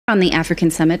on the African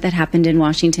summit that happened in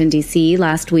Washington, D.C.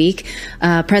 last week.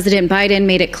 President Biden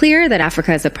made it clear that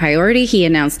Africa is a priority. He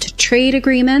announced trade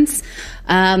agreements.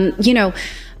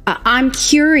 I'm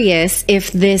curious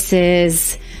if this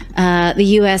is the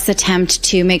U.S. attempt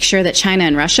to make sure that China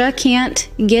and Russia can't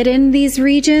get in these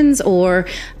regions, or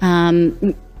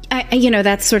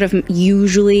that's sort of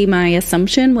usually my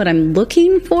assumption, what I'm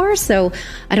looking for. So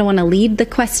I don't want to lead the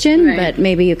question, right, but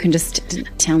maybe you can just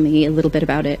tell me a little bit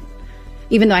about it,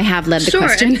 even though I have led the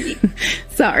question.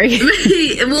 Sorry.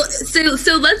 Well,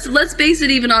 so let's base it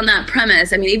even on that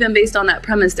premise. I mean, even based on that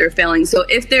premise, they're failing. So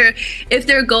if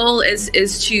their goal is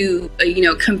to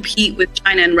compete with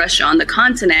China and Russia on the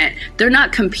continent, they're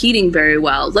not competing very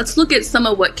well. Let's look at some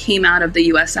of what came out of the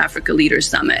U.S. Africa Leaders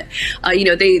Summit.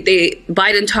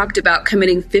 Biden talked about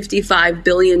committing $55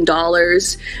 billion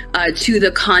to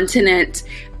the continent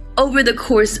over the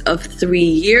course of 3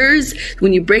 years.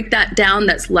 When you break that down,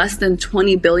 that's less than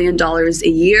 $20 billion a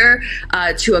year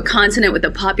to a continent with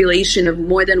a population of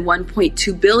more than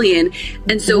 1.2 billion.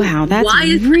 And so, wow,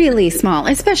 that's really small,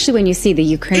 especially when you see the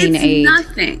Ukraine aid. It's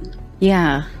nothing.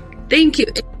 Yeah. Thank you.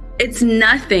 It's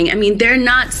nothing. I mean, they're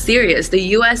not serious. The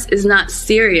U.S. is not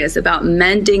serious about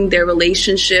mending their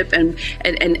relationship and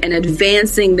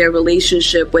advancing their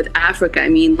relationship with Africa. I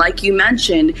mean, like you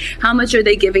mentioned, how much are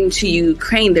they giving to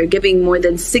Ukraine? They're giving more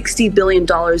than $60 billion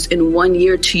in 1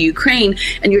 year to Ukraine.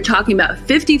 And you're talking about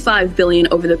 $55 billion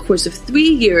over the course of 3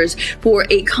 years for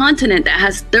a continent that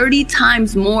has 30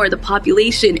 times more the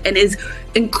population and is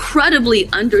incredibly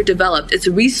underdeveloped. It's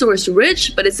resource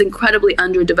rich, but it's incredibly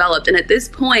underdeveloped. And at this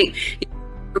point,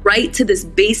 the right to this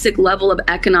basic level of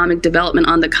economic development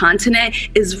on the continent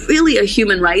is really a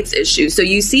human rights issue. So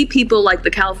you see people like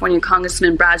the California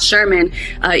Congressman Brad Sherman,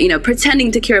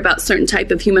 pretending to care about certain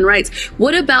type of human rights.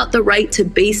 What about the right to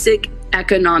basic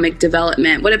economic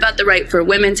development? What about the right for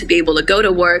women to be able to go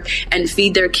to work and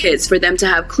feed their kids, for them to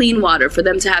have clean water, for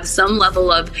them to have some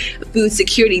level of food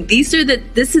security? This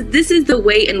is the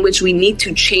way in which we need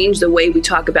to change the way we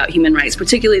talk about human rights,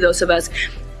 particularly those of us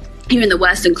here in the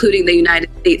West, including the United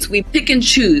States. We pick and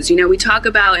choose. We talk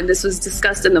about, and this was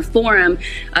discussed in the forum,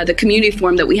 the community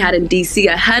forum that we had in D.C.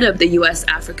 ahead of the U.S.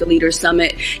 Africa Leaders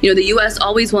Summit. The U.S.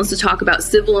 always wants to talk about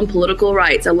civil and political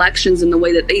rights, elections, and the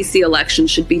way that they see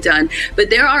elections should be done. But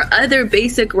there are other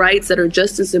basic rights that are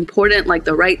just as important, like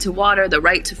the right to water, the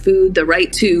right to food, the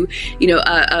right to,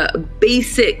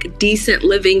 basic, decent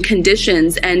living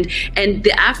conditions. And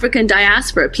the African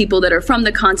diaspora, people that are from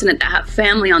the continent, that have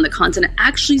family on the continent,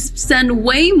 actually send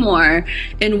way more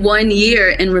in 1 year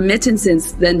in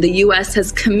remittances than the U.S.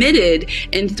 has committed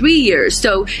in 3 years.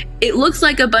 So it looks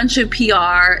like a bunch of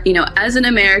PR. As an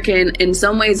American, in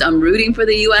some ways, I'm rooting for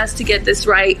the U.S. to get this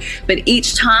right. But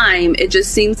each time, it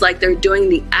just seems like they're doing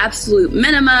the absolute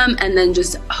minimum and then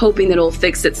just hoping that it'll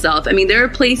fix itself. I mean, there are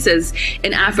places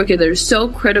in Africa that are so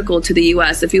critical to the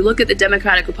U.S. If you look at the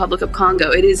Democratic Republic of Congo,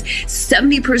 it is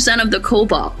 70% of the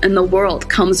cobalt in the world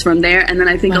comes from there. And then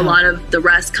I think a lot of the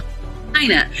rest comes from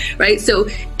China, right? So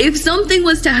if something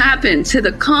was to happen to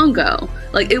the Congo,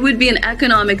 it would be an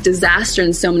economic disaster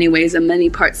in so many ways in many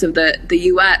parts of the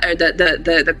U.S. or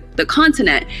the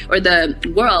continent or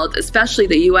the world, especially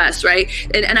the U.S., right?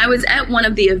 And I was at one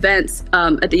of the events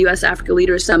at the U.S. Africa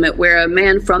Leaders Summit where a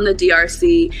man from the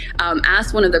DRC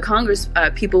asked one of the Congress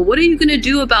people, what are you going to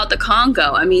do about the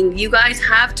Congo? I mean, you guys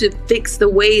have to fix the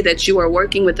way that you are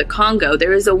working with the Congo.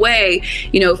 There is a way,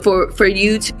 for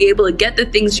you to be able to get the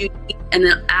things you need and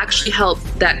then actually help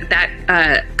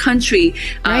that country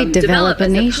develop a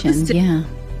nation. Yeah.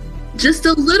 Just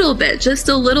a little bit.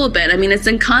 I mean, it's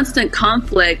in constant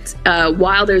conflict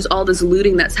while there's all this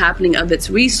looting that's happening of its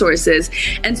resources.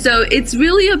 And so it's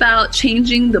really about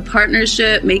changing the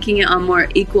partnership, making it on more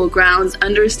equal grounds,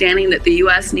 understanding that the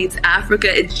U.S. needs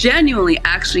Africa. It genuinely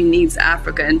actually needs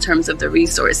Africa in terms of the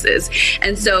resources.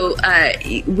 And so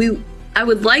I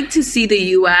would like to see the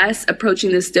U.S.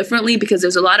 approaching this differently, because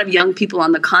there's a lot of young people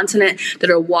on the continent that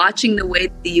are watching the way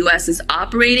the U.S. is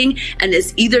operating, and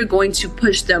it's either going to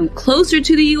push them closer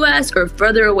to the U.S. or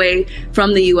further away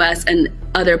from the U.S. and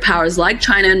other powers like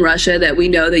China and Russia that we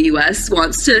know the U.S.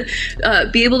 wants to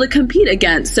be able to compete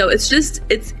against. So it's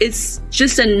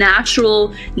just a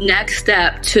natural next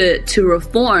step to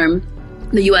reform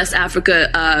the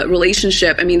U.S.-Africa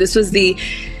relationship. I mean, this was the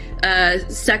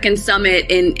second summit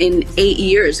in 8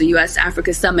 years, the U.S.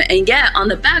 Africa summit. And yet on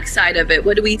the backside of it,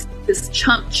 what do we see? This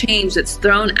chump change that's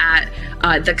thrown at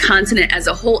the continent as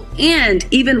a whole. And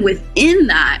even within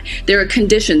that, there are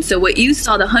conditions. So what you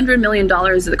saw, the $100 million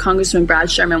that the Congressman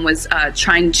Brad Sherman was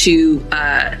trying to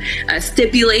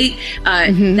stipulate,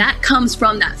 that comes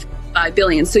from that 5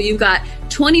 billion. So you've got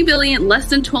 20 billion, less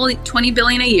than 20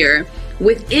 billion a year.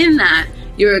 Within that,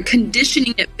 you're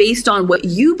conditioning it based on what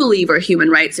you believe are human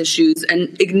rights issues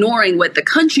and ignoring what the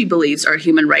country believes are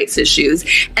human rights issues.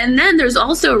 And then there's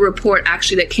also a report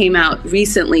actually that came out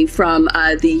recently from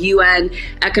the UN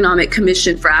Economic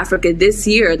Commission for Africa this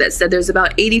year that said there's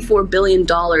about $84 billion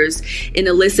in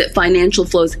illicit financial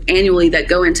flows annually that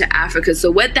go into Africa.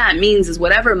 So what that means is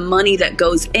whatever money that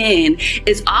goes in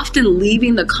is often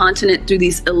leaving the continent through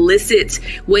these illicit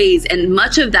ways. And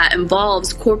much of that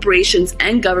involves corporations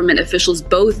and government officials,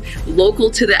 both local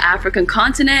to the African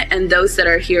continent and those that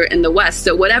are here in the West.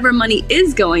 So whatever money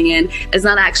is going in is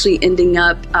not actually ending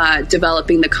up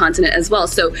developing the continent as well.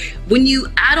 So when you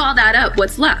add all that up,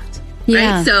 what's left?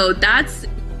 Yeah. Right? So that's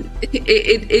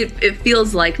it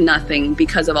feels like nothing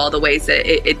because of all the ways that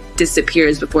it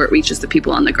disappears before it reaches the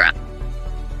people on the ground.